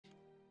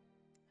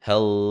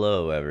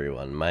Hello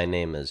everyone, my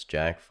name is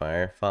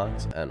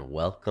JackFireFox and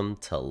welcome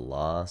to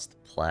Lost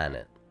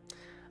Planet,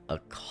 a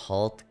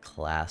cult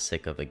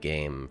classic of a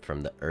game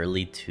from the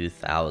early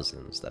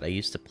 2000s that I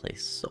used to play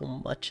so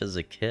much as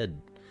a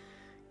kid.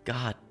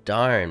 God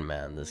darn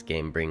man, this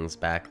game brings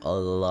back a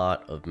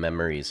lot of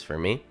memories for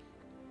me,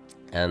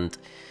 and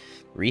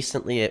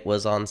recently it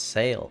was on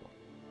sale.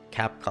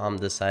 Capcom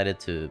decided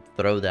to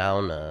throw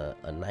down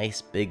a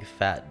nice big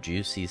fat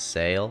juicy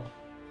sale.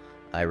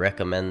 I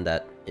recommend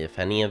that if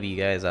any of you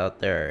guys out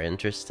there are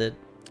interested,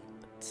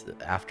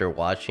 after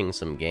watching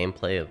some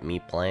gameplay of me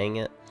playing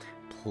it,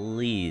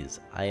 please,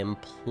 I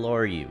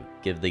implore you,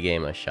 give the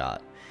game a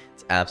shot.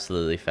 It's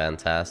absolutely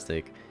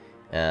fantastic,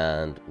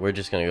 and we're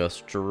just gonna go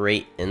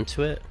straight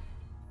into it.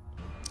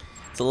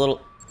 It's a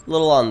little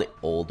on the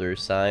older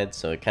side,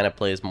 so it kind of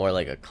plays more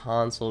like a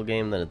console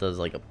game than it does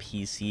like a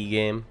PC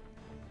game.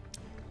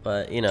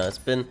 But you know, it's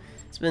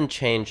been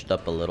changed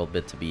up a little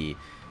bit to be,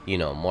 you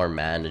know, more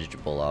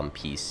manageable on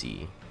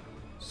PC.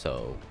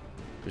 So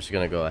we're just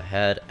gonna go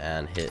ahead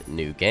and hit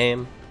new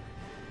game.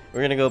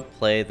 We're gonna go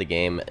play the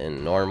game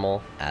in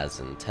normal as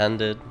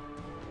intended.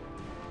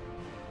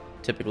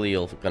 Typically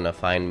you're gonna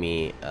find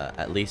me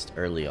at least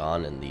early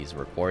on in these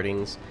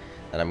recordings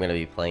that I'm gonna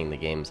be playing the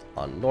games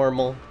on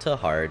normal to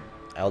hard.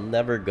 I'll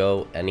never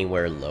go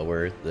anywhere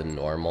lower than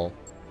normal.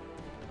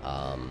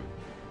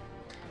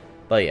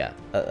 But yeah,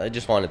 I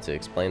just wanted to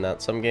explain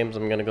that. Some games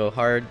I'm gonna go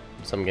hard,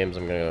 some games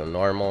I'm gonna go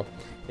normal.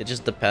 It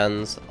just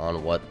depends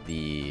on what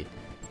the,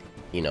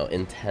 you know,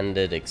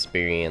 intended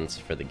experience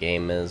for the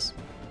game is.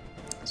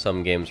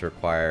 Some games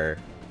require,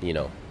 you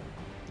know,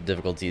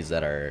 difficulties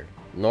that are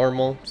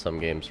normal. Some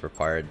games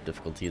require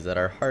difficulties that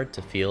are hard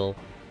to feel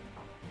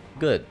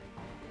good.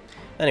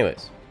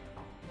 Anyways,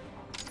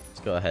 let's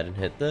go ahead and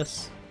hit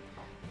this.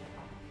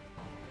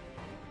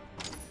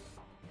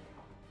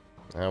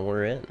 And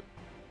we're in.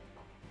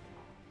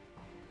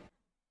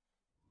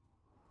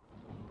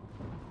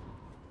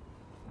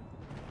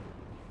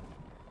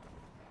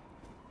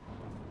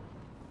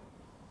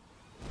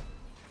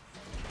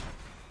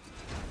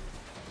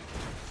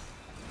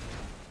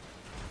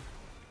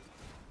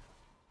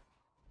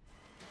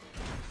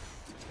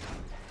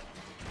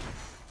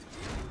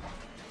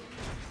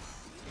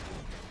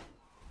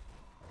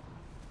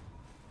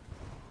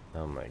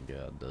 Oh my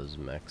god, those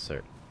mechs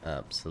are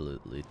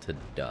absolutely to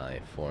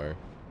die for.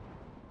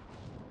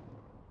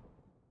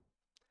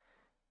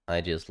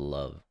 I just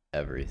love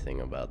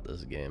everything about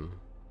this game.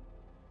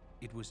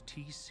 It was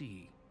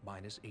TC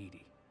minus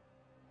 80.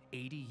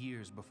 80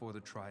 years before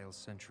the trial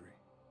century.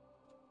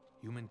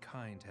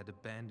 Humankind had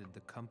abandoned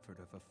the comfort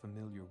of a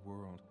familiar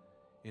world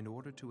in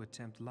order to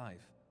attempt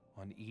life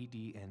on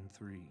EDN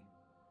III.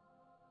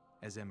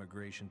 As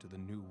emigration to the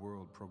new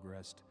world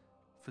progressed,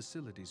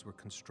 facilities were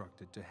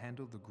constructed to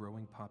handle the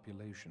growing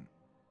population,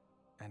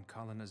 and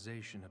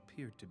colonization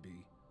appeared to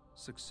be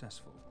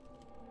successful.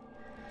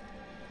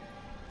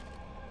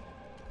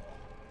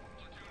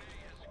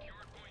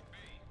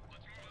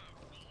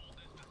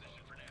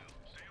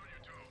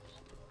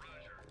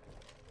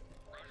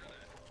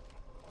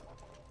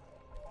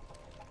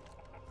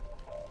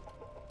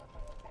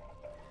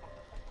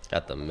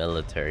 Got the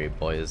military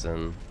boys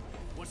in.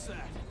 What's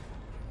that?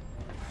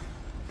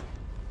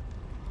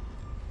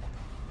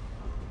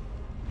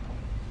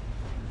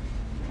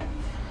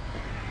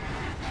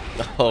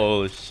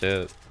 Oh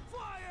shit.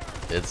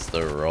 It's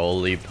the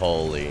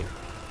roly-poly.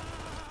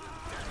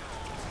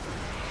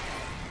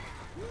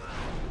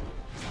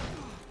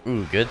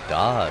 Ooh, good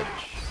dodge.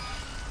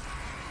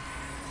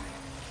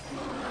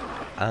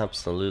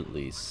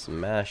 Absolutely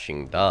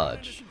smashing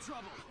dodge.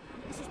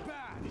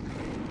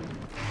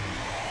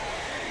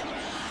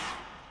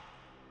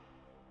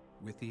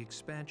 With the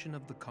expansion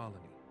of the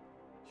colony,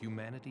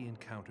 humanity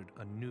encountered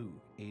a new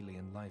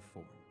alien life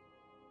form.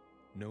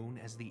 Known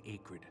as the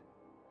Akrid,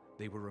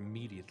 they were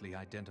immediately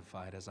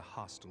identified as a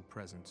hostile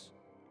presence.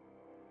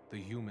 The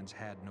humans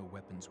had no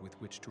weapons with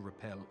which to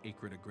repel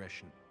Akrid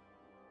aggression,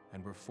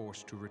 and were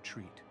forced to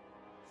retreat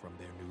from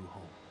their new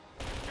home.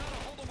 Gotta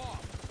hold them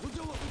off. We'll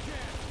do what we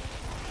can.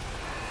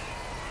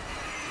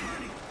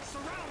 Ready.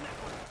 Surround that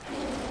one.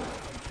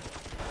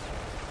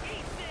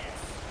 Eat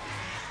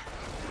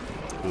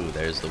this. Ooh,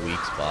 there's the weak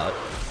spot.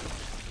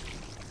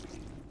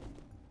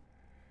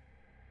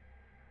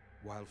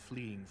 While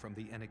fleeing from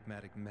the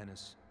enigmatic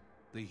menace,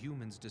 the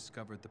humans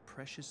discovered the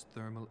precious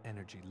thermal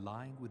energy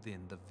lying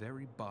within the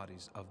very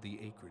bodies of the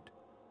Akrid.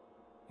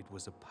 It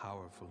was a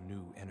powerful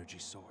new energy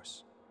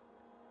source.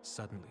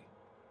 Suddenly,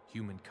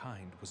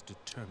 humankind was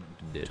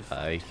determined Did to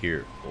I fight.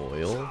 hear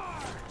oil?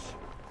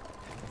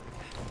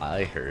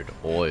 I heard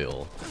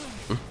oil.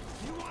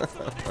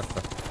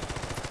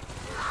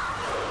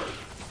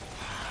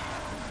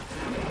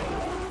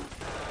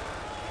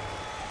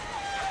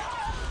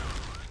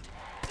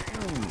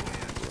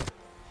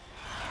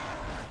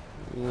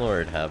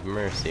 Lord have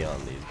mercy on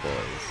these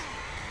boys.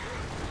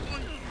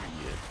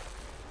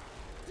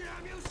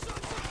 Damn you sons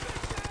of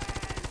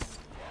bitches!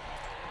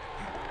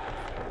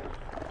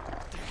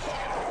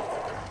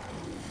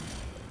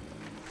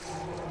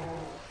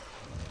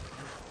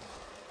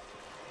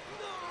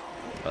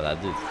 Oh,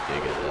 that dude's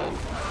big ahead.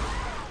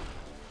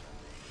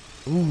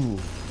 Ooh.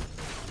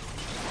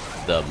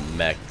 The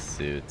mech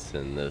suits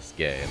in this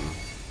game.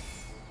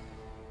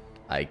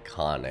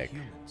 Iconic.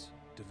 Humans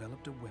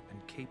developed a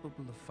weapon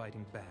capable of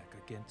fighting back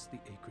against the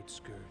Akrid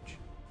scourge,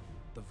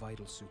 the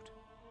Vital Suit,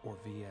 or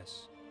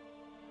VS.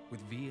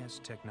 With VS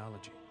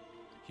technology,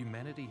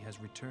 humanity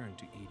has returned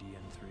to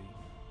EDN III,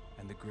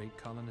 and the great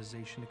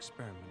colonization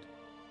experiment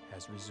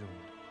has resumed.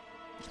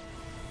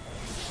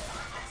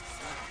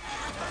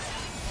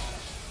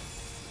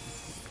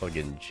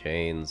 Fucking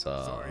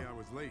chainsaw. Sorry I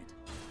was late.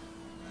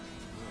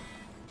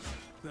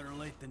 Better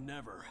late than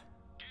never.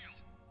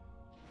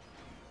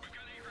 We've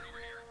got Akrid over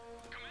here.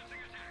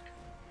 Commencing attack.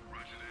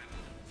 Roger that.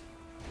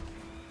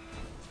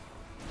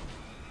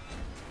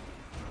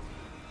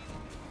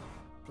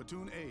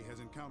 Platoon A has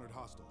encountered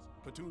hostiles.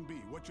 Platoon B,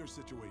 what's your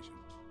situation?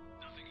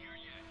 Nothing here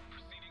yet.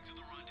 Proceeding to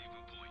the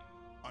rendezvous point.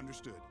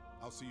 Understood.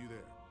 I'll see you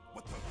there.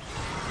 What the?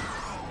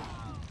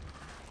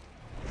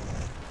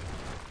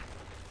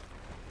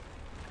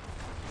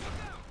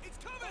 It's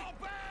coming! Fall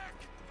back!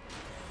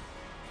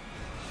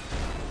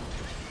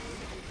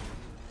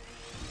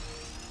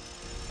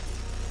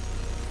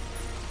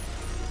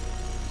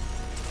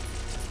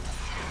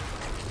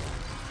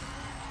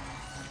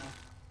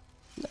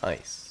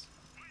 Nice.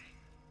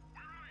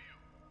 Where are you?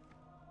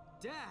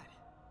 Dad!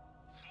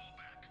 Fall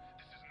back.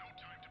 This is no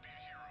time to be a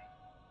hero.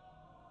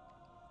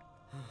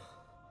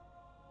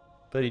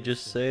 But he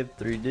just saved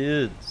 3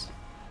 dudes.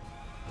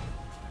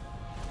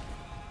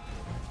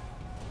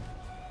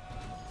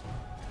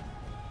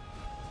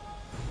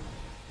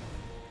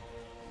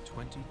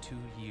 "22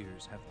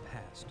 years have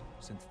passed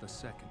since the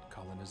second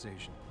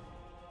colonization.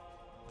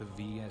 The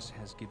VS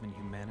has given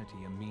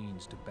humanity a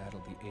means to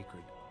battle the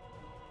Akrid.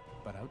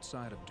 But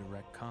outside of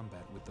direct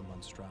combat with the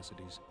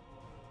monstrosities,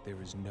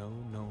 there is no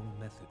known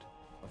method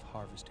of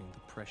harvesting the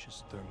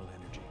precious thermal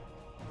energy.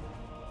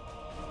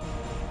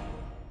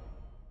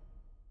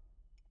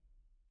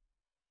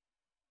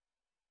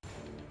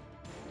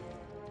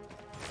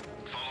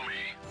 Follow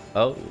me.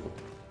 Oh.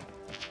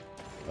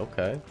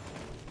 Okay.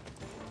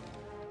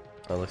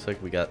 It looks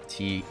like we got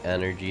T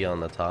energy on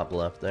the top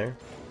left there.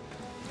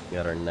 We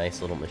got our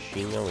nice little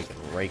machine gun. We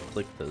can right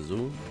click to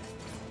zoom.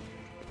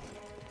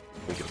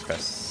 We can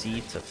press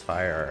C to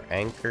fire our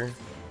anchor.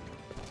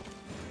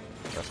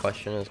 The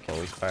question is, can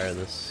we fire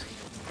this?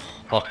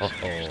 Oh,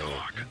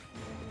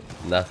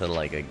 nothing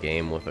like a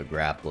game with a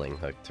grappling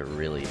hook to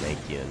really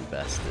make you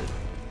invested.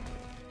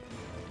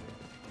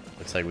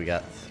 Looks like we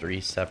got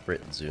 3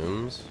 separate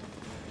zooms.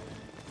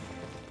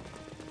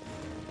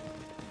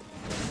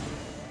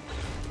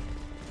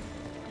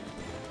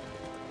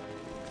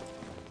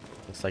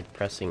 Looks like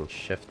pressing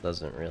shift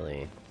doesn't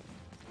really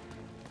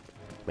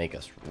make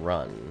us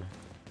run.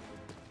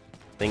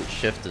 I think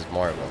shift is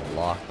more of a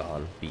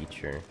lock-on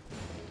feature.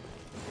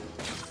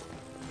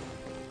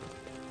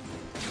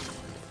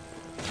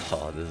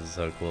 Oh, this is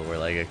so cool. We're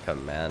like a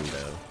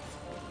commando.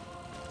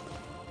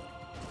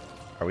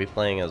 Are we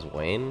playing as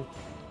Wayne?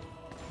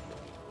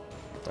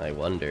 I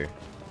wonder.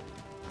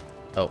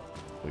 Oh,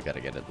 we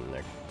gotta get it in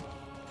there.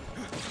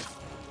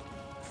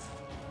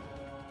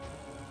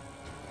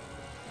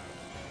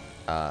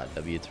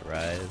 W to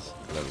rise,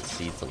 and then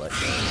C to let go.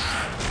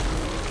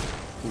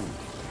 Ooh,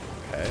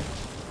 okay.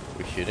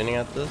 We shooting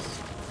at this?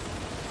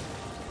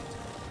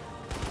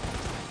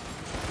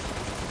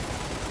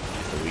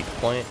 The weak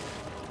point.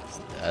 It's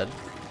dead.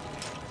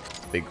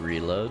 Big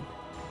reload.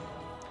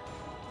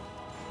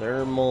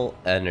 Thermal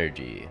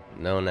energy,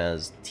 known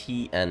as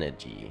T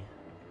energy.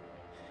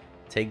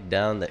 Take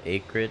down the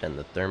Akrid and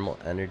the thermal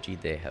energy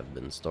they have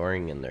been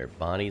storing in their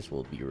bodies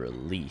will be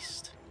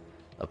released.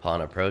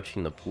 Upon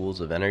approaching the pools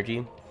of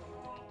energy,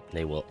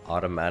 they will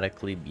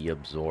automatically be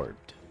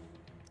absorbed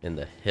in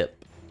the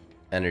HIP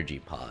energy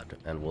pod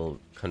and will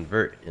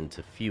convert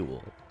into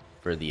fuel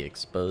for the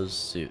exposure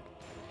suit.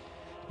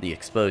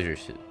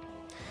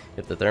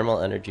 If the thermal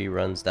energy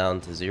runs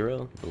down to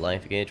 0, the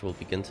life gauge will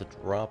begin to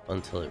drop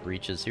until it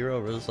reaches 0,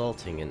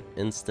 resulting in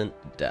instant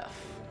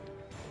death.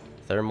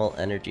 Thermal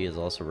energy is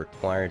also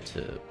required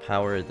to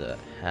power the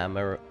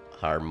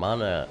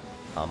harmonizer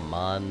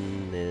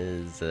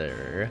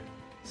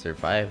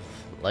survive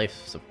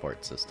life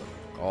support system.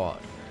 God.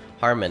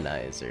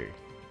 Harmonizer.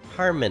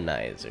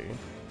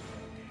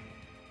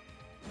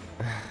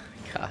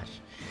 Gosh.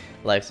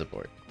 Life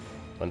support.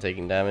 When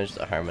taking damage,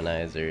 the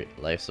harmonizer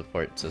life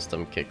support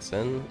system kicks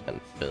in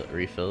and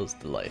refills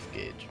the life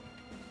gauge.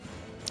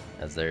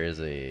 As there is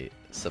a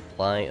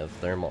supply of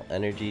thermal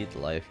energy, the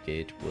life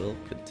gauge will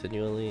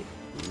continually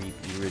be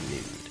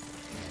renewed.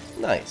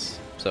 Nice.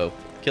 So,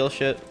 kill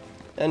shit,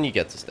 and you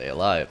get to stay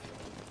alive.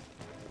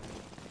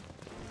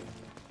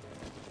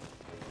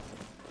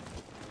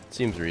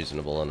 Seems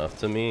reasonable enough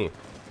to me.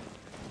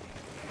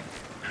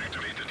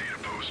 Activate the data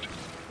post.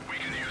 We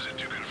can use it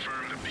to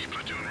confirm the B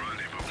platoon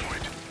rendezvous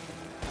point.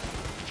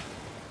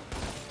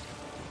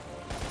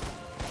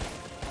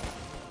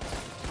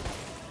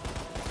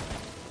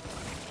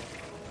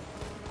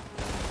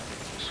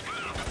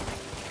 Split up.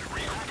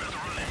 Regroup at the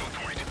rendezvous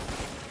point.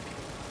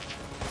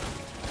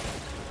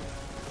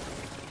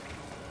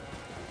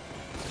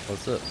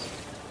 What's this?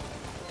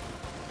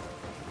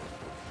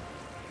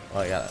 Oh,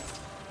 I got it.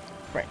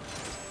 Right.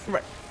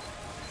 Right.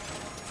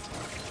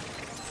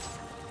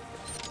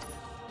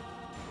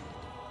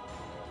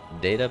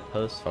 Data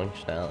post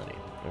functionality.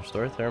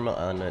 Restore thermal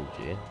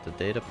energy. The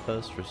data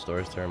post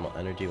restores thermal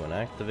energy when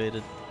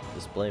activated.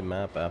 Display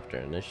map after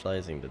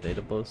initializing the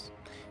data post.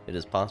 It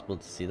is possible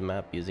to see the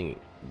map using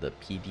the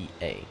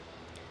PDA.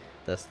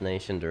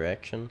 Destination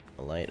direction.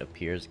 A light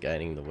appears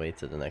guiding the way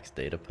to the next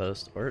data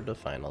post or the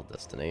final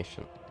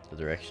destination. The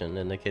direction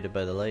indicated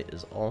by the light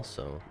is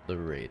also the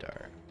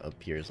radar.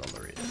 Appears on the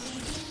radar.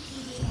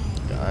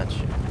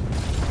 Gotcha.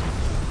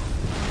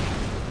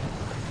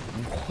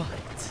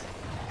 What?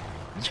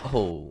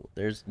 Yo,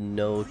 there's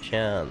no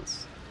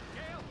chance.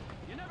 Gale,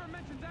 you never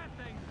mentioned that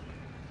thing.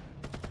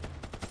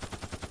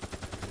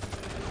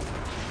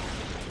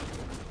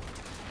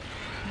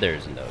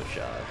 There's no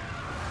shot.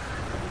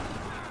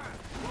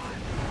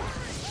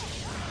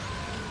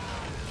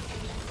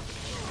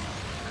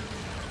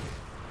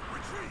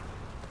 Retreat!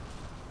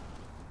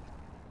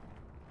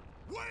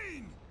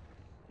 Wayne!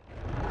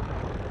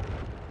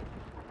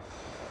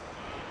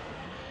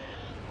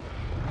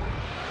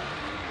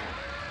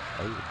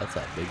 Oh, that's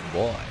a big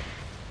boy.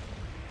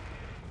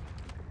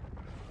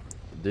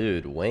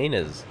 Dude, Wayne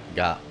has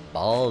got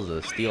balls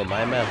of steel.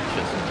 My man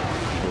just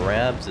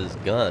grabs his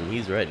gun.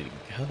 He's ready to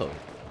go.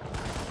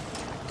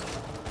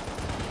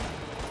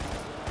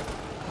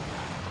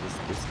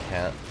 This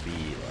can't be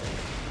like...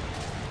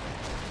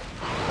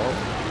 Oh.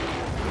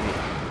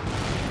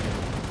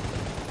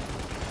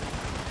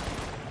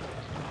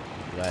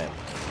 I am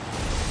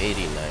 89%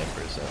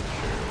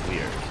 sure we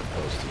are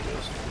supposed to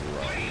just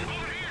run.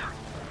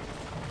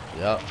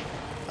 Yep,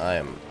 I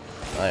am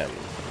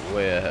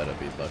way ahead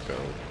of you, bucko.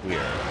 We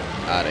are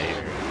out of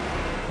here.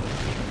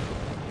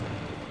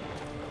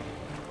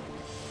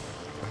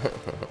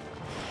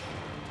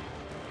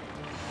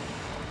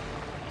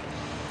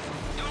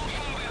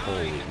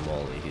 Holy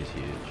moly, he's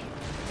huge.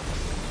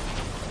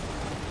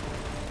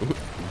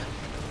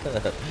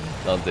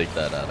 Don't take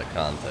that out of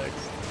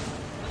context.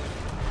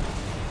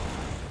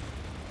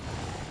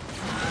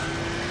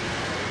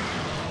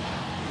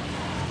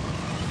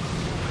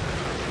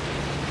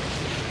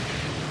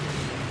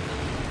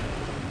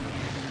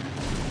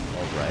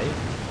 Alright.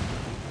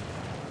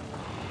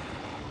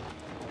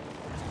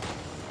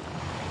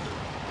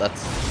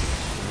 That's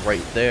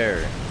right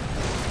there.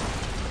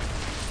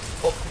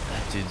 Oh,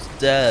 that dude's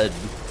dead.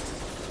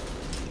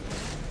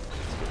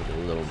 Let's give it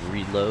a little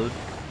reload.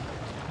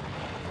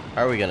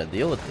 How are we gonna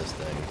deal with this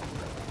thing?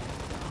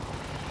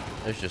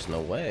 There's just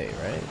no way,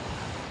 right?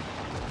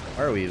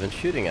 Why are we even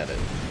shooting at it?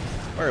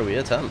 Why are we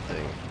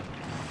attempting?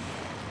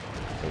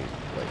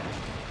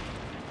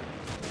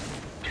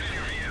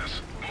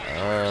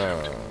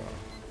 Oh.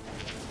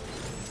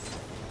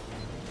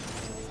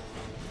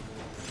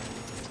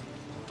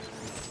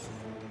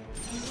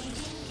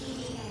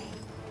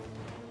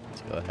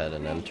 Let's go ahead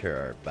and enter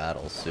our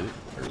battle suit,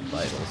 or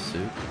vital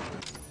suit.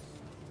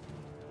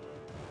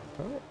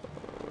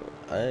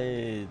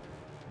 I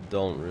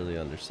don't really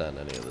understand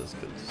any of this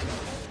because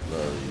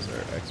none of these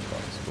are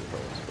Xbox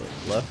controls,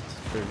 but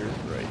left trigger,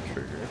 right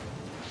trigger.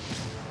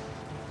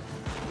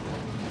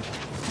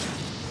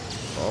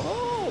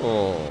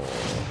 Oh!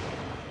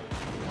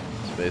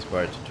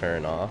 Spacebar to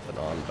turn off and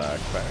on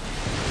backpack.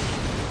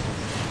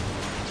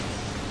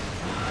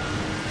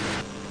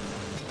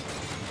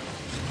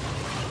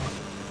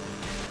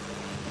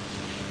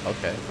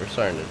 Okay, we're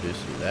starting to do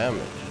some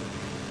damage.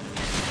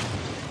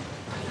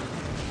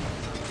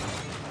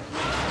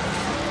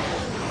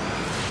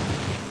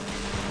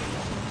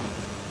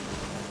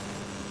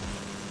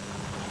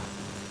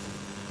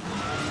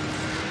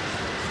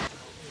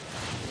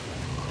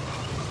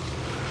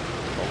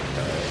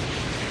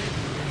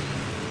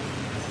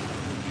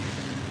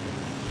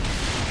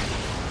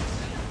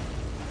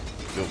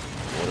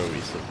 What are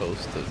we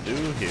supposed to do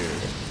here?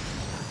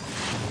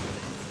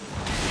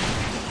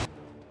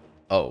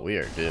 Oh, we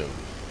are doomed.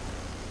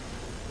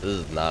 This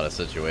is not a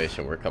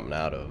situation we're coming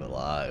out of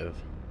alive.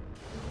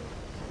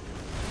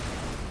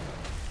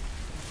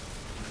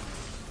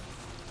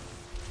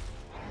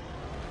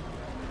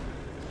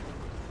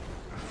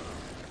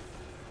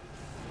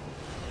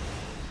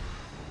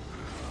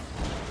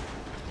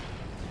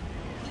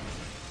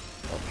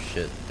 Oh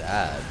shit,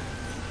 Dad.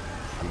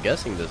 I'm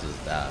guessing this is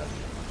Dad.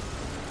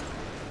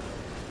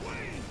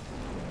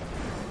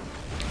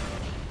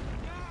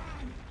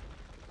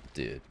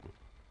 Dude.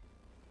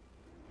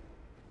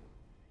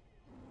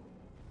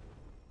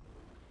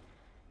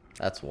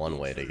 That's one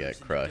way to get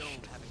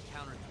crushed.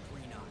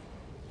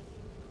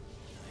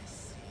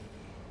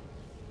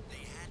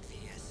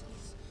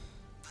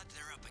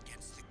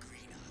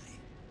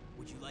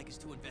 Would you like us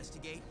to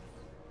investigate?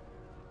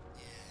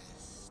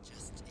 Yes,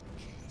 just in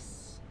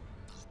case.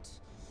 But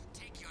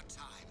take your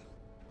time.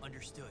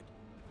 Understood.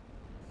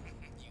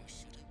 You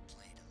should have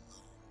played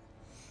alone.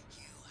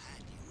 You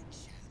had your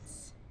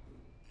chance.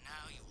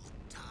 Now you will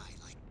die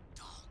like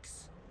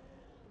dogs.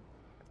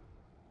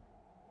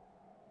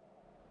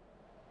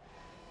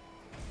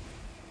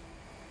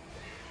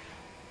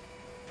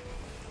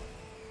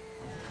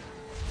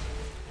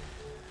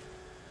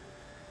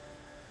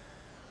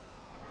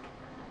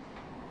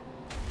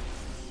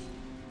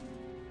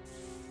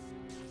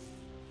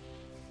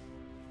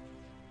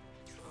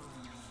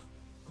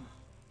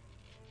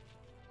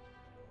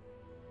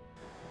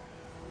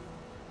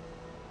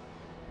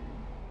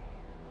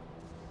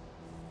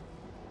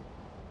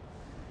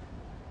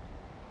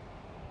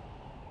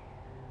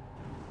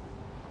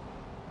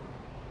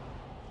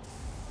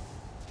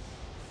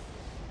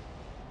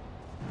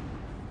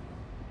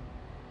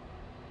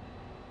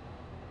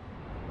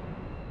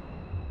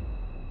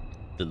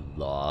 the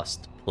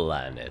lost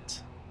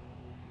planet.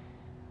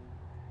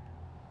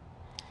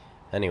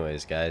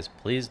 Anyways, guys,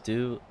 please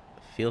do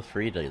feel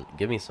free to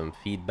give me some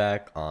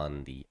feedback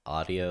on the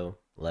audio,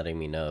 letting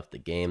me know if the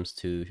game's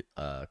too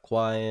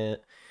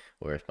quiet,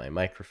 or if my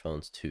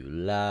microphone's too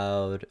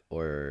loud,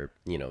 or,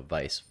 you know,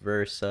 vice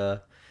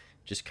versa.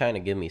 Just kind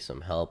of give me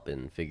some help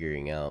in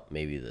figuring out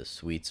maybe the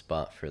sweet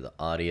spot for the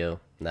audio.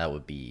 That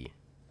would be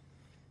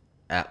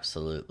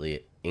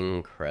absolutely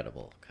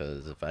incredible,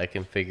 because if I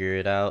can figure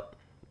it out,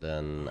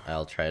 then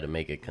I'll try to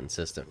make it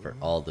consistent for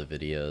all the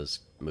videos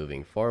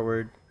moving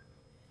forward.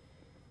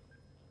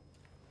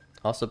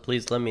 Also,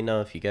 please let me know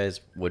if you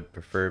guys would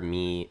prefer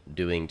me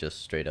doing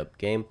just straight up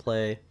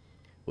gameplay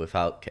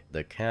without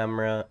the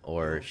camera,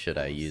 or should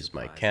I use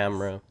my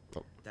camera?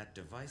 Oh. That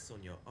device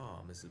on your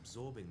arm is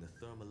absorbing the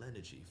thermal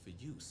energy for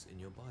use in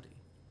your body.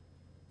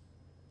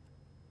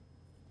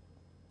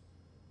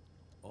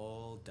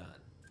 All done.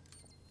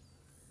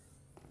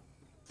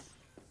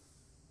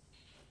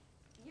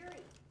 Yuri,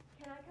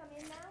 can I come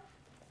in now?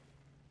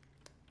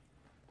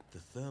 The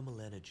thermal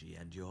energy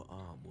and your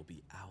arm will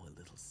be our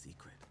little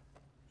secret.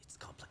 It's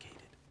complicated.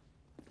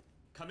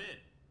 Come in.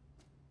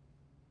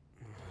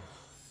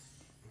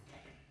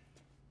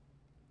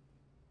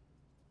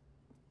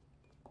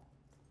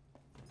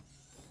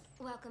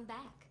 Welcome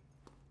back.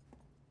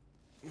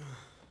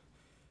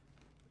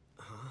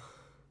 Huh?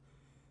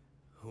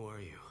 Who are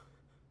you?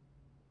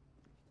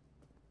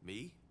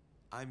 Me?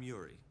 I'm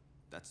Yuri.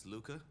 That's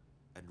Luca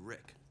and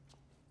Rick.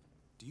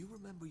 Do you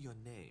remember your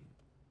name?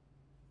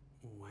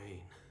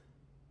 Wayne.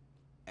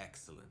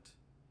 Excellent.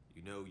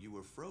 You know, you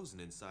were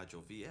frozen inside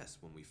your VS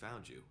when we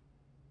found you.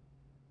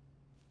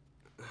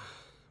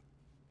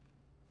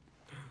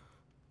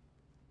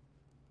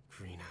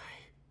 Green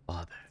Eye.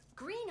 Father.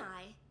 Green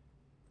Eye?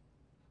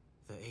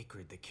 The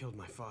Akrid that killed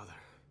my father.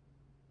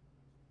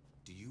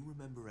 Do you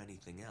remember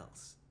anything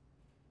else?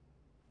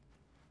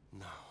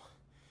 No.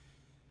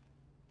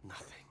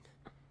 Nothing.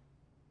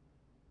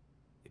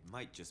 It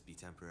might just be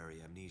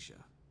temporary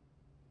amnesia.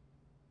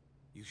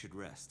 You should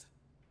rest.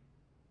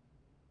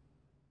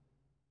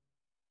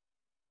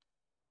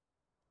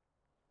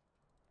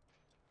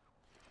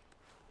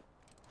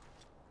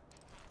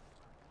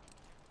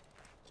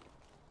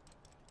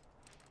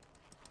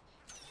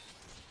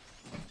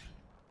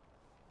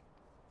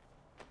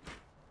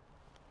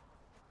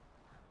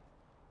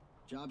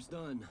 Job's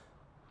done.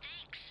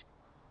 Thanks.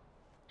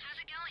 How's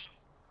it going?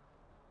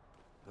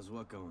 How's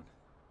what going?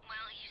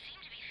 Well, you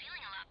seem to be feeling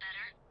a lot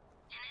better,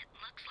 and it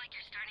looks like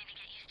you're starting to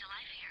get used to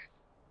life here.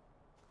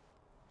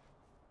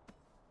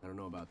 I don't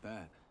know about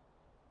that.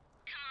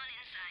 Come on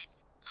inside.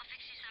 I'll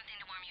fix you something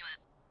to warm you up.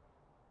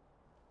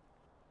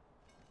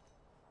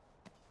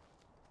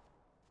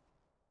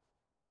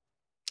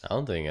 I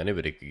don't think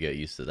anybody could get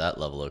used to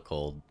that level of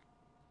cold.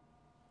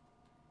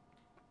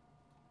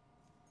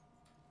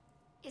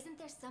 Isn't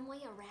there some way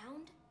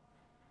around?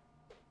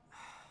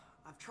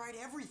 I've tried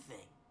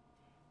everything.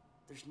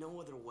 There's no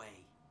other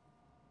way.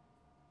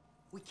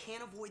 We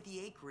can't avoid the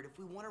Akrid if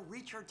we want to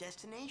reach our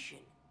destination.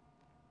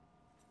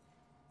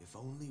 If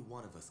only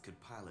one of us could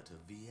pilot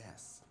a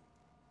VS.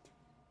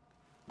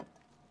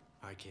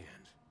 I can.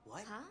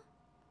 What? Huh?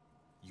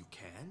 You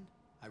can?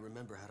 I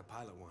remember how to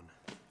pilot one.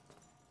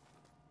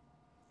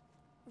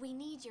 We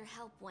need your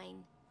help,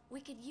 Wayne. We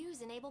could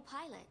use Enable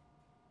Pilot.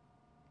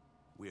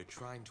 We are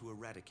trying to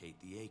eradicate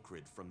the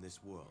Akrid from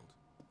this world,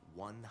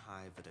 one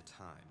hive at a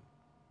time.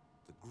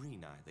 The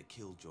Green Eye that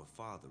killed your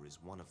father is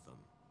one of them.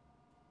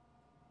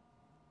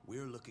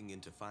 We're looking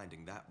into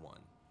finding that one,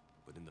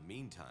 but in the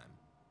meantime,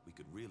 we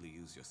could really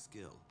use your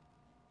skill.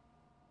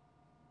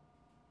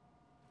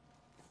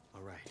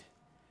 All right.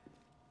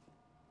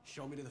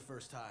 Show me to the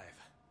first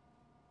hive.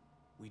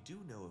 We do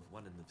know of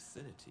one in the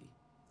vicinity,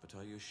 but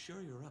are you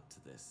sure you're up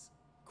to this?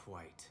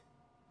 Quite.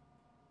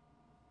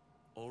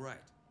 All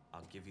right,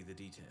 I'll give you the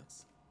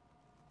details.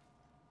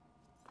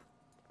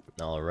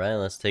 Alright,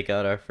 let's take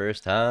out our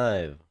first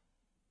hive.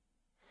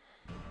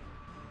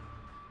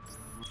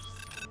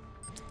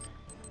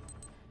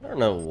 I don't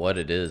know what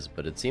it is,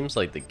 but it seems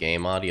like the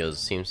game audio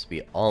seems to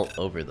be all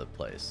over the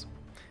place.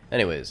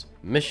 Anyways,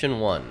 Mission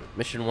 1.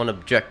 Mission 1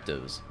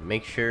 objectives.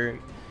 Make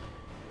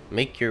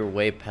your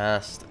way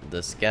past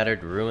the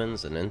scattered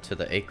ruins and into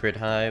the Akrid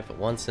hive.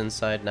 Once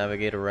inside,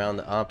 navigate around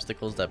the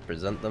obstacles that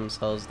present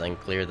themselves, then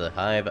clear the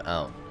hive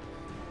out.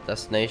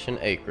 Destination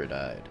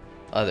Akrid.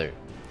 Other.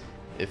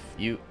 If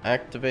you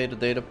activate a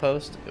data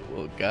post, it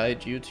will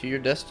guide you to your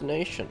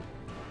destination.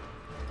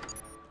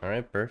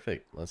 Alright,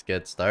 perfect. Let's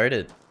get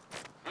started.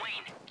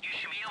 Wayne, you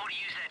should be able to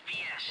use that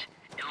VS.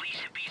 At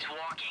least it beats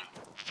walking.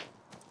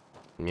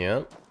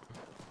 Yep.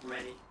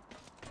 Ready.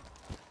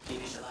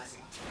 Initializing.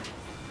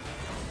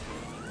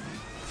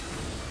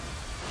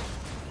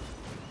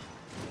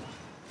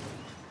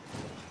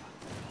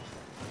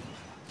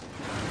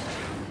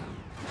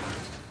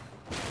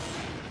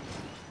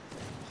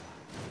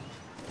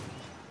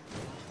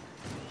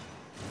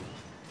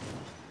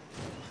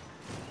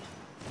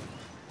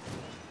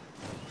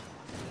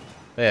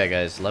 But yeah,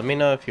 guys, let me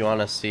know if you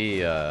want to see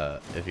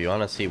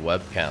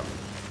webcam.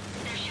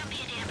 There should be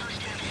a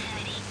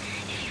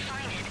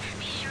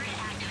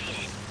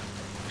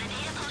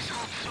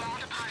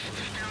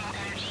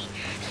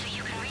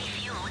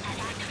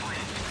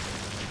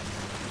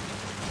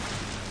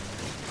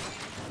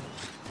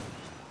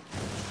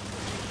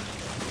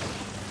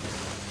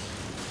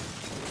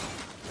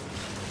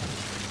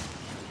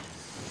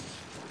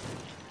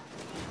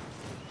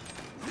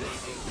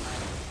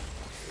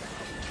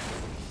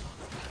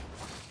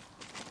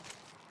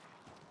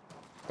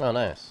Oh,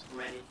 nice.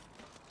 Ready.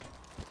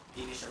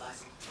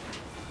 Initializing.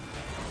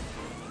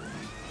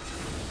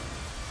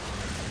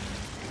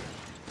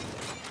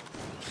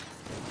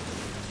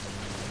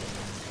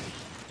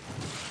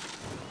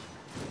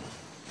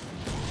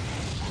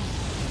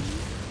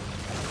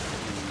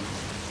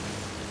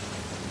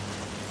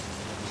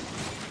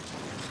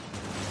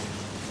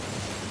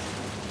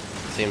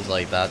 Seems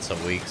like that's a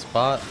weak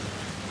spot.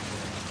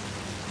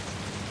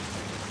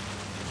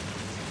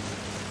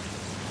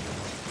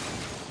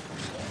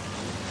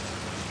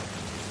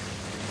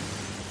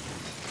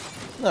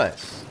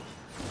 Nice.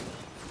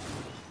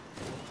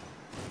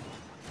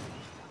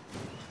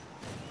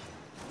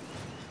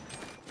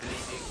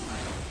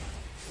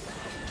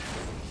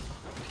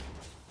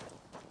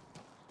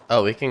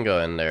 Oh, we can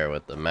go in there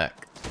with the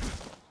mech.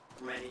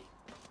 Ready.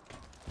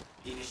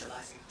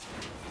 Initializing.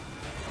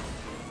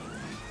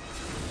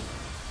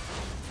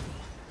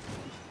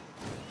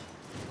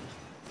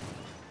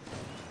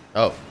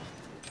 Oh.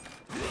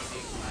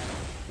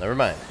 Never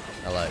mind.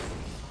 I like.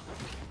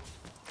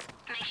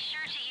 Make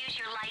sure to use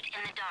your light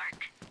in the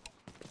dark.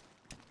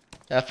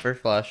 F for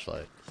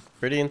flashlight.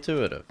 Pretty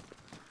intuitive.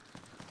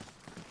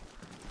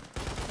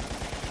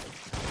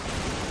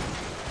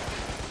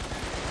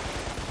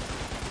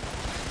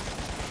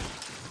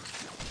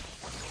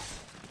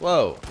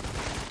 Whoa. I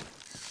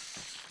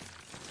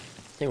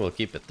think we'll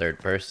keep it third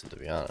person, to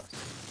be honest.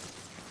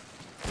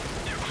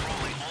 They're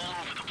crawling all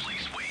over the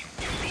place, Wayne.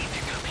 You need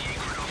to cut the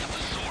Akrid off at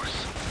the source.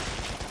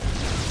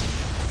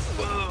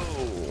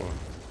 Whoa.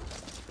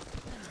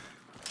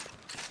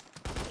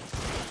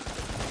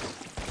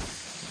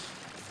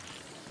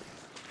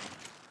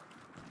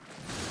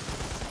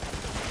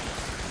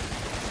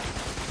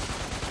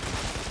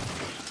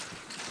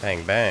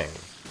 Bang, bang.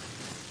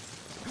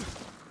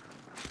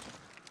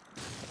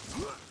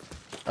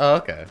 Oh,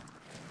 okay.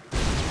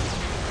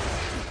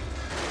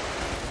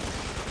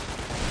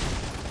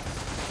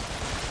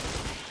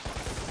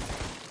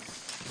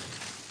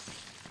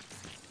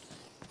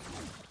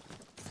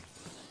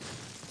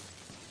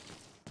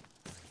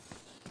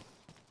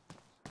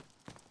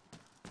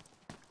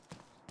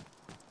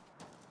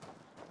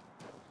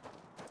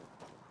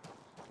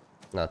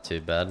 Not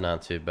too bad,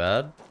 not too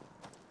bad.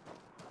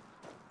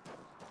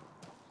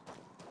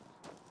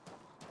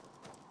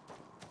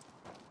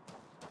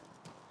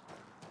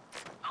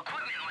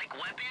 Equipment like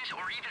weapons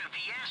or even a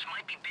VS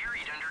might be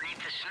buried underneath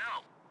the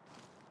snow.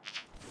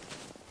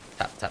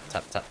 Tap, tap,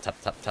 tap, tap, tap,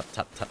 tap, tap,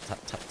 tap, tap, tap,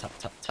 tap, tap,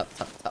 tap, tap,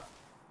 tap, tap.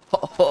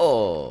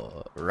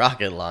 Oh,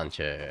 rocket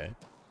launcher.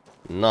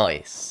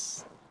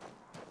 Nice.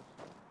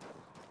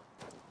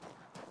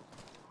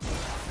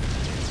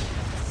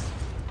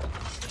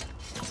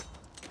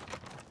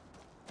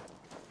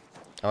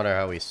 I wonder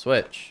how we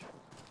switch.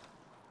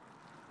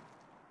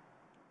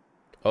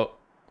 Oh.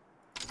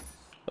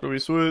 How do we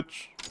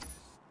switch?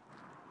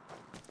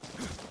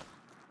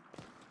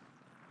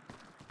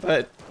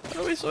 What?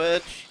 How do we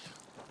switch?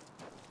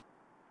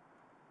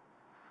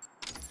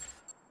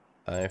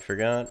 I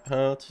forgot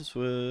how to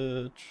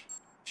switch.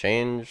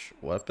 Change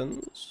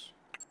weapons.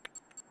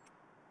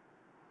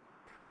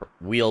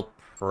 Wheel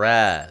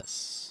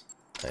press.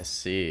 I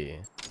see.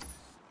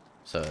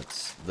 So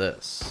it's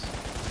this.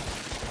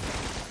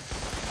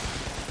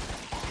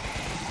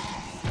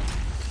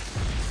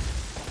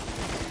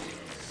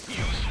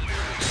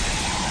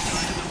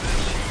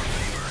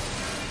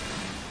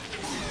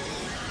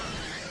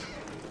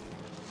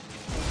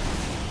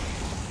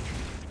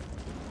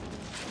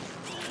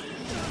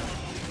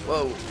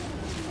 Whoa.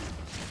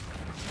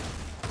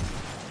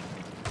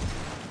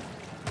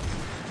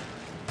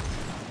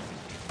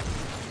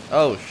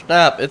 Oh,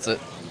 snap. It's a...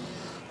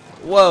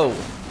 Whoa.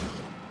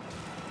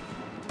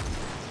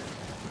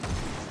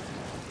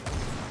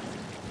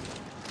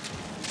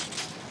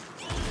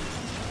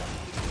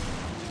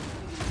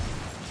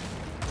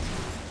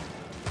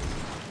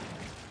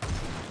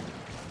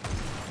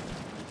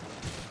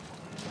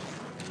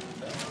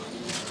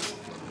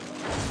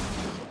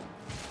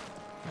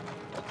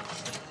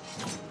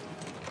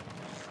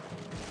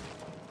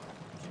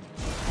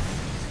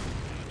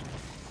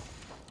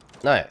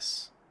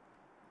 Nice.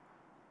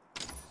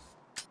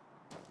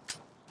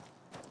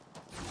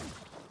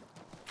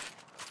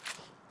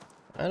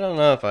 I don't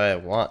know if I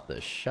want the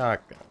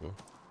shotgun.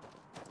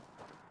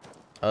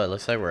 Oh, it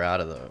looks like we're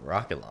out of the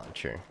rocket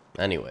launcher.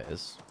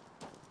 Anyways.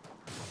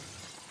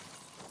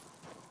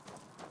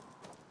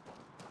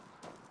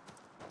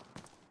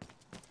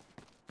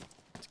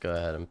 Let's go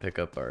ahead and pick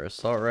up our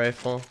assault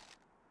rifle.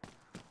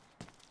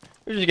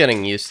 We're just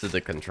getting used to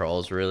the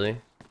controls,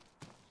 really.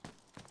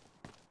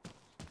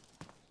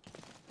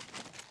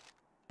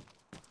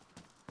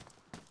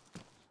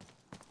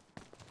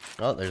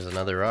 Oh, there's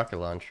another rocket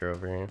launcher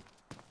over here.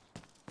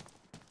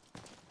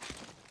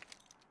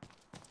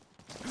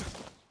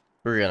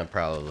 We're gonna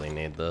probably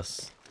need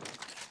this.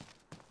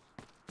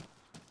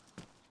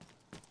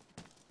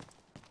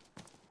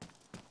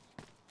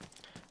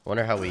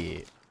 Wonder how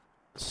we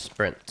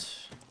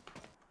sprint.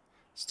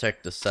 Let's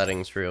check the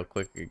settings real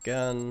quick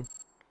again.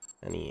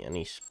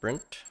 Any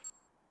sprint?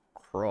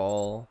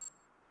 Crawl.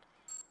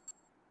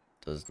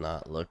 Does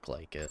not look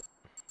like it.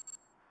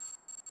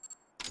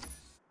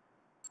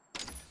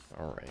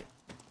 Alright.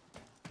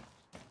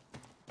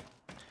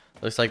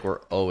 Looks like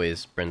we're always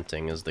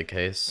sprinting is the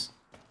case.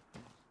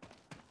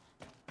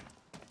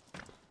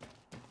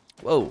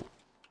 Whoa!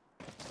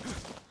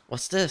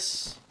 What's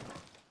this?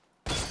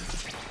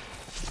 It's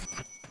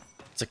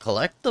a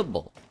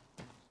collectible.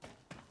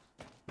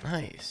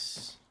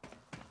 Nice.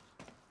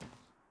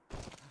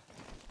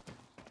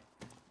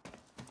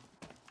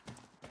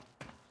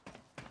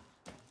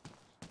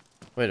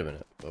 Wait a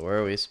minute, but where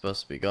are we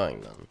supposed to be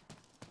going then?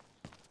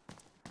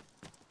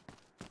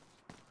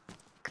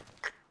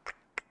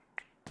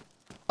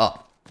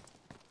 Oh.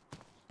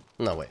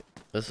 No, wait.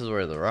 This is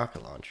where the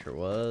rocket launcher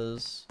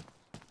was.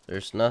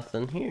 There's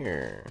nothing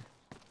here.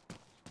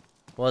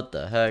 What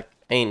the heck?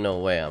 Ain't no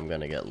way I'm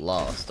gonna get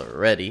lost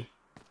already.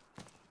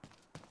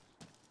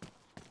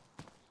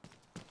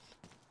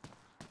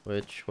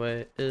 Which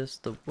way is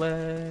the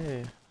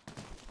way?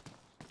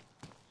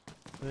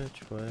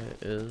 Which way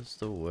is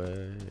the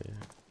way?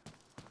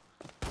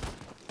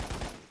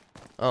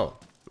 Oh,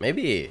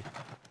 maybe.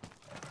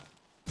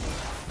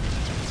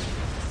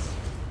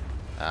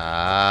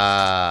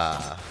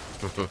 Ah.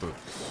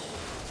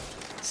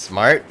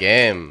 Smart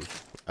game.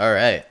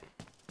 Alright.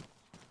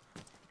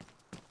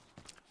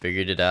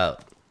 Figured it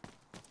out.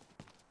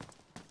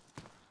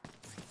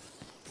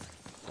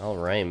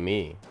 Alright,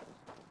 me.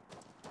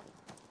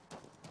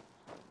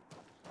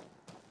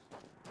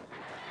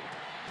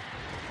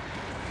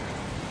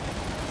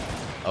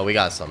 Oh, we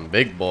got some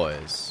big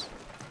boys.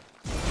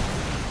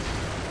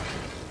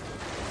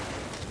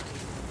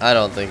 I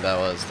don't think that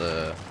was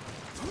the...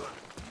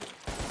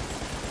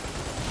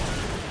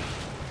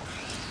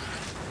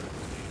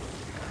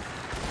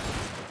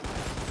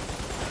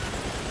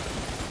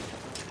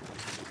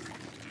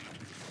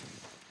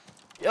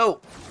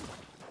 Yo!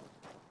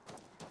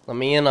 Let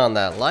me in on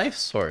that life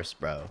source,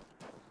 bro.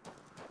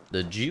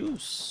 The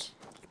juice.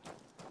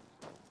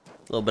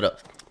 A little bit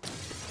of...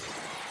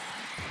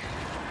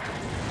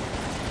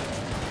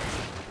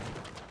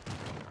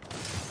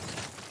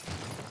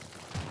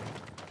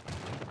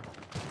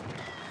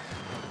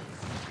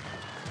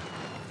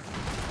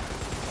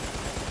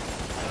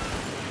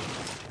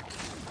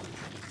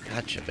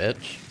 Gotcha,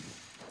 bitch.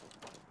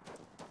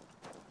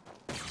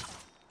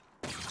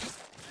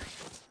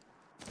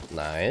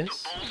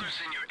 Nice. The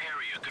boulders in your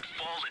area could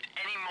fall at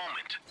any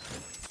moment.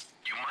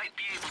 You might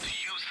be able to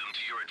use them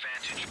to your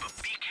advantage, but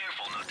be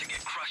careful not to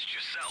get crushed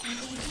yourself.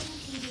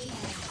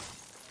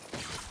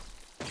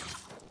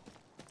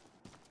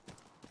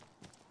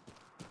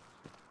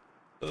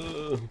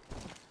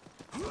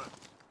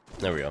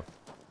 There we go.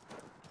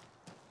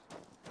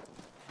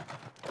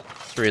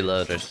 Let's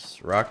reload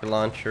this rocket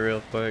launcher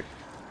real quick.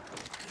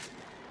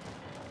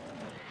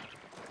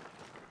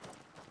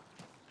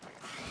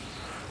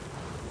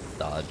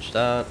 Dodge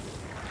that.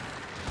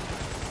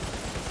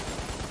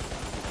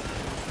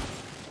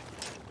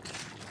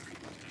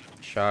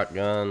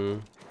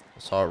 Shotgun,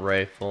 assault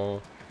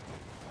rifle.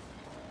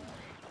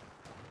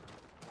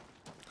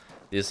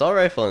 The assault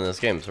rifle in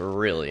this game is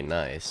really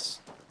nice.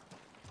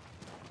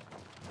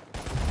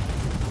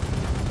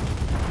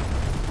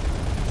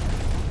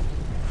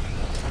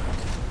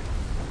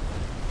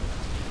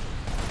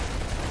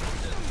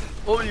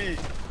 Oi!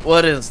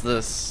 What is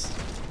this?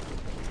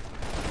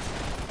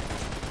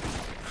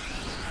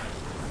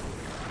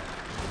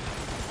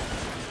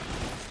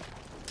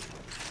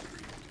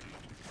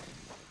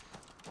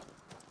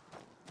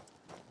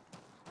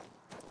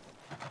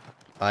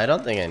 I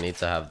don't think I need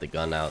to have the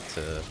gun out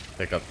to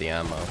pick up the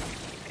ammo.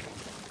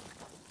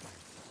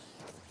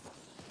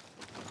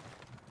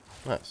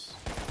 Nice.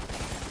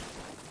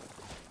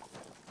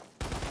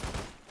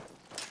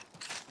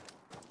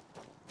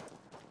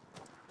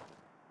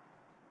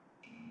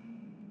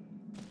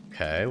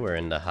 Okay, we're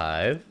in the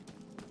hive.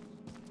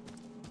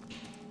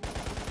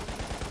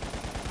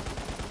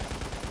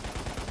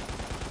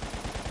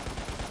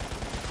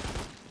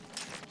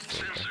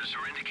 Sensors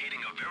are indicating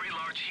a very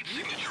large heat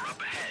signature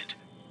up ahead.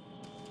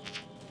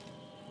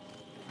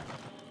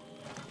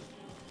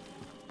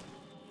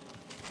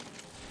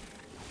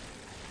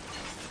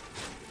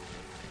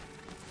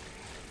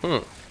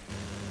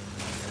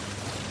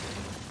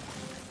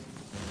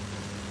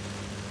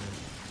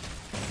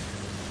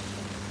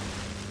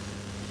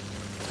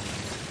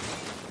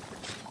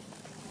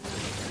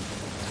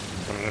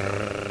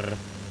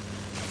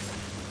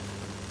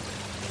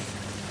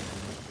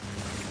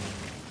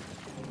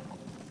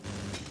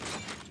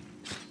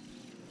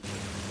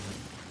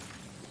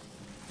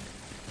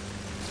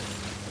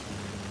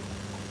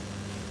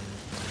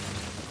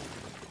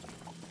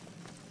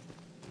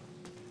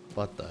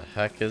 What the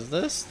heck is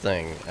this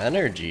thing?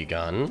 Energy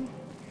gun?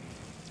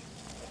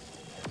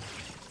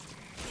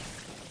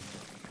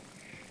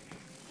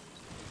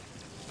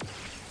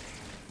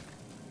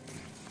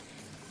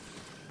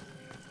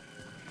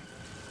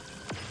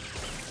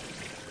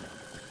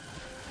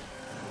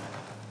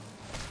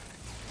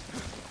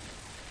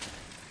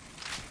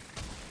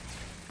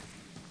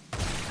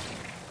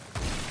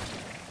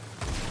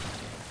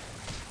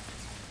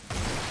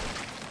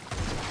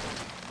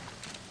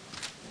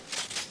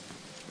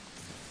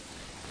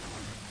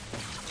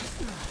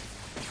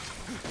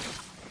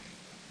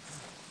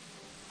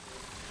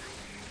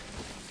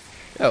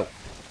 Oh.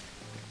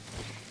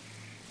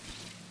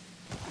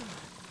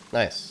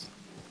 Nice.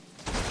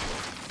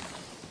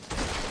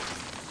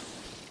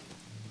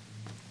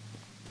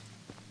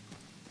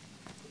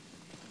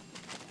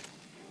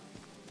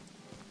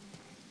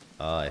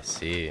 Oh, I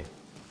see.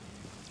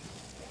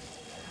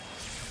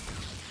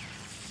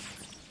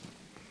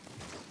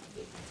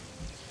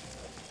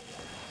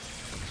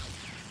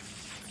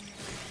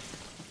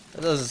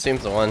 It doesn't seem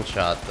to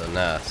one-shot the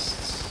nests.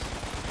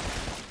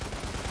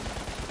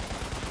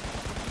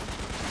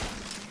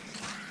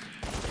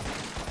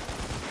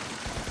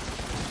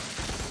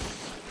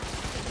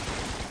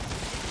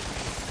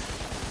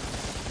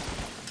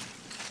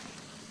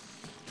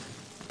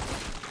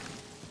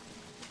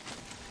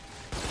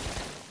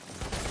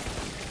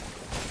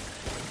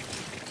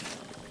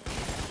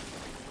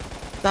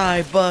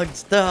 Die,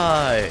 bugs,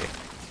 die!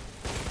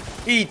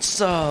 Eat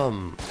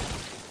some!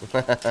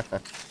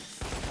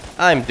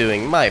 I'm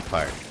doing my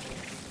part.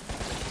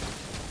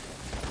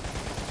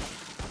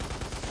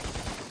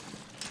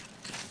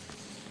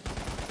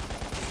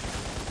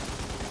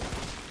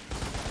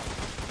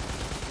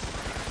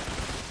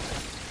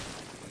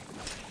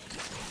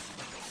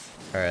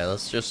 Alright,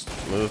 let's just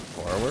move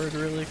forward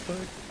really quick.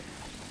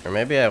 Or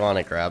maybe I want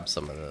to grab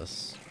some of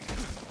this.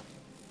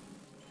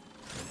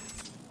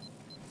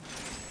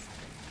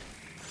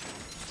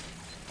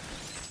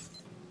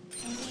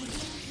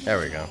 There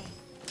we go.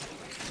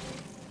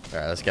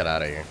 Alright, let's get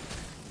out of here.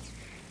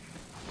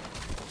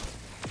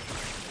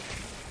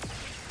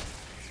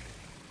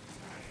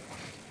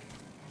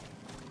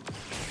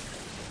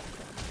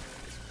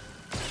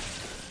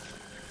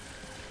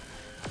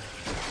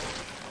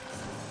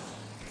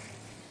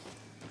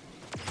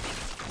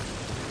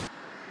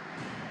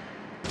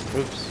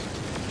 Oops.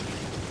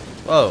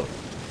 Whoa.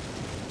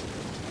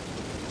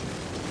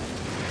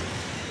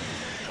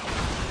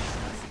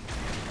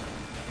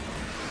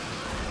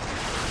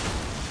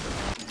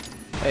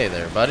 Hey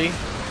there, buddy.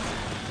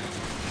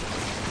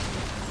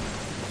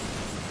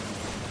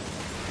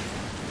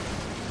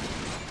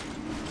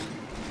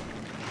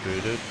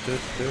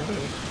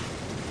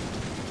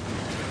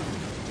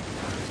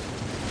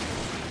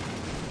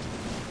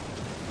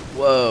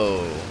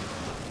 Whoa.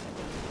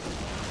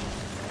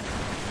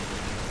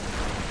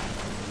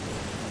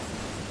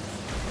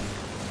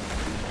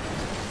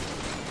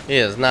 He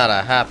is not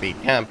a happy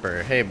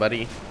camper. Hey,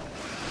 buddy.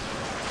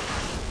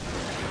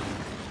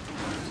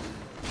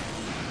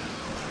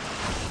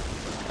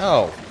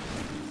 Oh.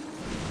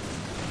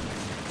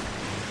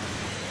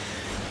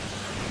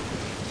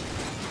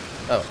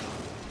 Oh.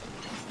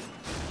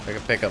 I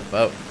can pick up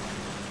boat.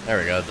 There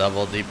we go,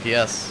 double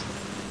DPS.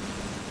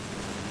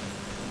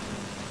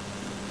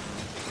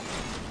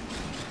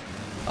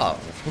 Oh,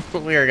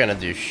 we are gonna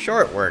do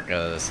short work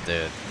of this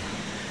dude.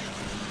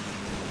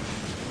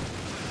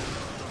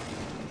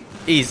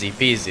 Easy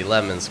peasy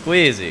lemon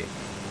squeezy.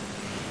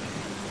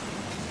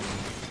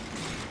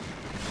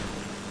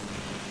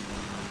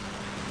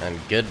 And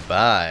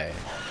goodbye.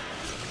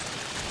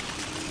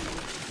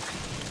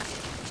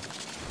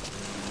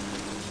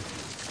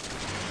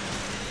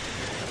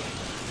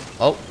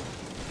 Oh.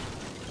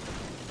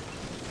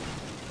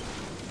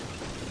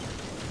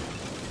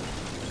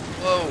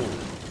 Whoa.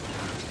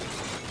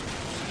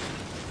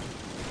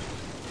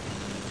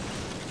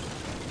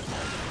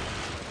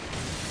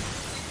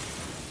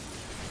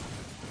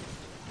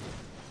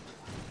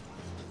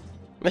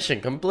 Mission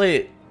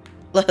complete.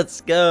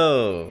 Let's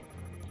go.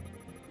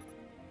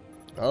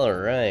 All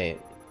right.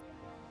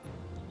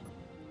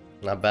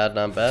 Not bad,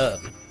 not bad.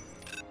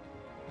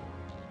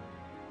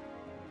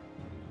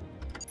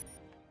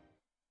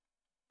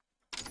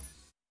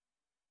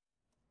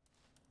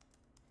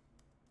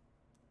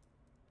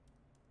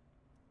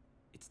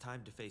 It's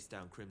time to face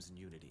down Crimson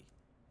Unity.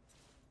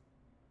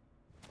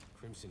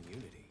 Crimson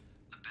Unity?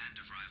 A band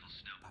of rival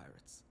snow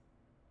Pirates.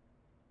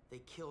 They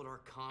killed our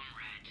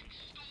comrades and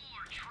stole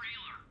our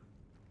trailer.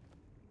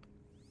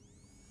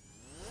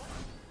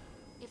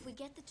 If we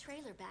get the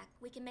trailer back,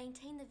 we can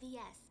maintain the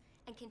VS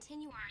and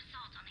continue our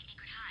assault on the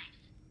Akrid hives.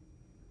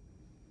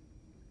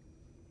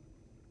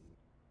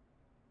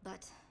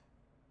 But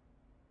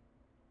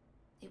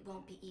it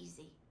won't be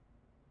easy.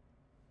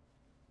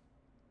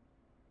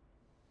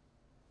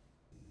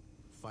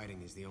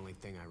 Fighting is the only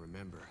thing I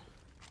remember.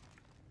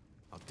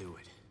 I'll do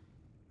it.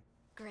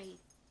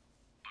 Great.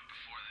 But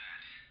before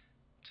that,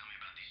 tell me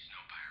about these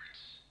snow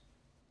pirates.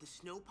 The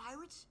snow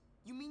pirates?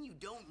 You mean you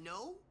don't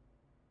know?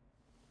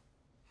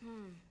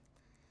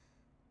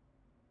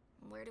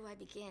 Where do I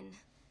begin?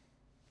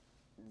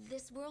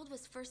 This world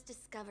was first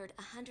discovered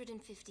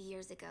 150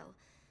 years ago.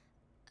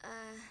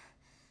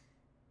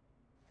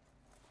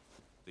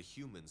 The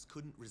humans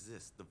couldn't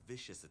resist the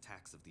vicious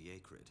attacks of the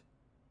Akrid.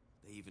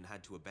 They even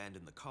had to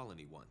abandon the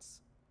colony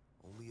once.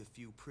 Only a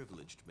few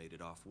privileged made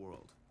it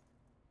off-world.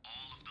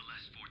 All of the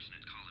less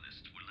fortunate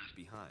colonists were left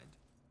behind,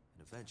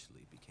 and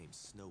eventually became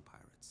snow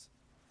pirates.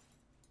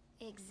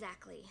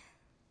 Exactly.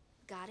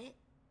 Got it?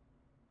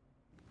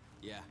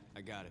 Yeah,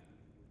 I got it.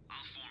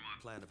 I'll form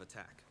our Plan of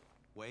attack.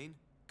 Wayne,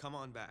 come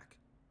on back.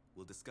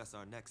 We'll discuss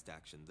our next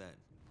action then.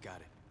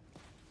 Got it.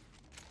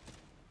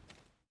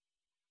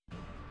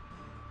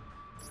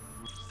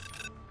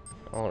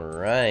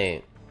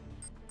 Alright.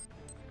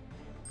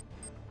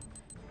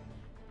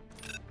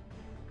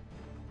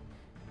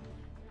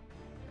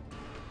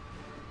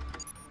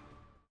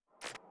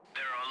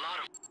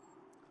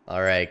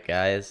 Alright,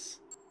 guys.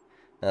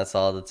 That's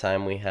all the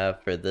time we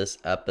have for this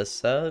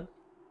episode.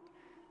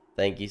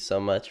 Thank you so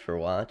much for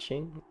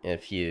watching.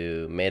 If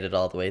you made it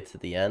all the way to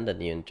the end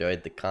and you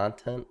enjoyed the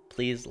content,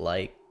 please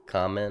like,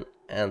 comment,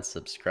 and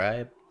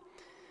subscribe.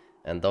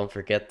 And don't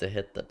forget to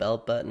hit the bell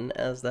button,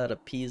 as that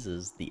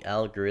appeases the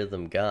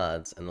algorithm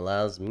gods and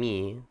allows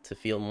me to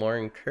feel more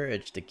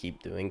encouraged to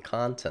keep doing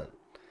content.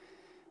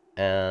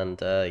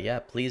 And yeah,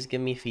 please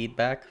give me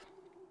feedback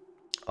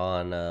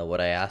on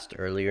what I asked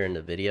earlier in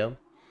the video.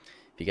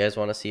 If you guys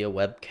want to see a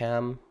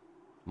webcam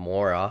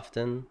more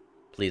often,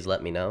 please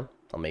let me know.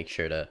 I'll make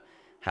sure to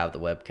have the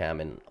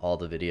webcam in all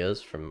the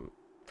videos from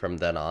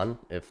then on,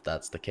 if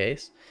that's the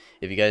case.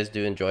 If you guys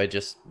do enjoy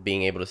just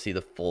being able to see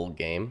the full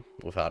game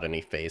without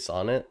any face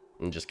on it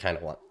and just kind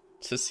of want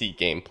to see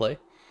gameplay,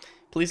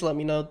 please let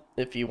me know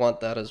if you want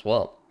that as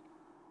well.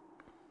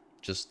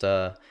 Just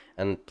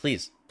and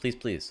please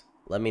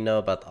let me know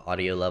about the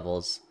audio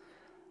levels.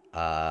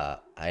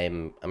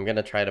 I'm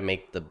gonna try to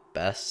make the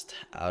best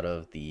out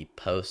of the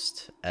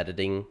post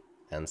editing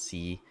and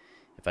see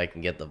if I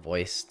can get the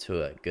voice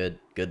to a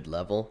good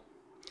level.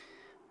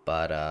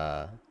 But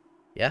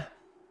yeah.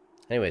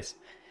 Anyways,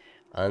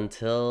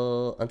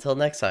 until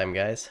next time,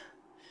 guys.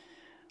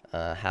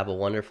 Have a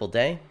wonderful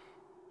day.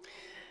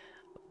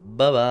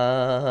 Bye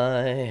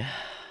bye.